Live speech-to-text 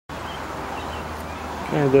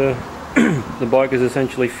And the bike is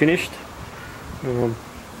essentially finished. The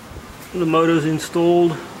motor's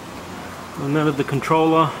installed. I mounted the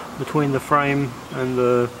controller between the frame and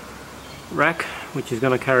the rack, which is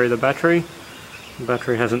going to carry the battery. The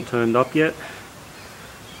battery hasn't turned up yet.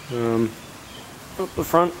 Up the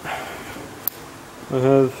front I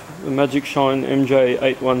have the Magic Shine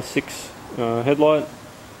MJ816 headlight.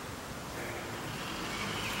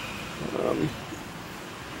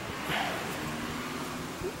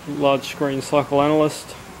 Large screen cycle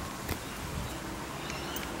analyst.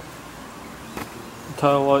 The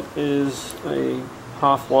tail light is a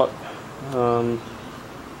half watt from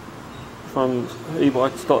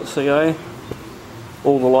ebikes.ca.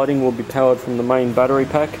 All the lighting will be powered from the main battery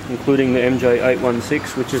pack, including the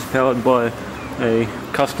MJ816, which is powered by a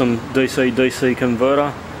custom DC-DC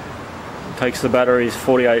converter. It takes the battery's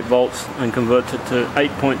 48 volts and converts it to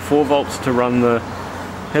 8.4 volts to run the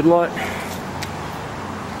headlight.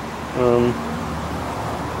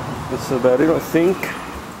 That's about it, I think.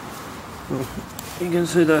 You can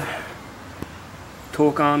see the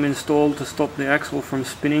torque arm installed to stop the axle from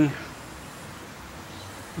spinning.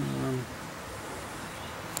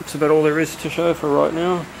 That's about all there is to show for right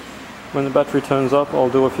now. When the battery turns up, I'll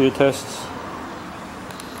do a few tests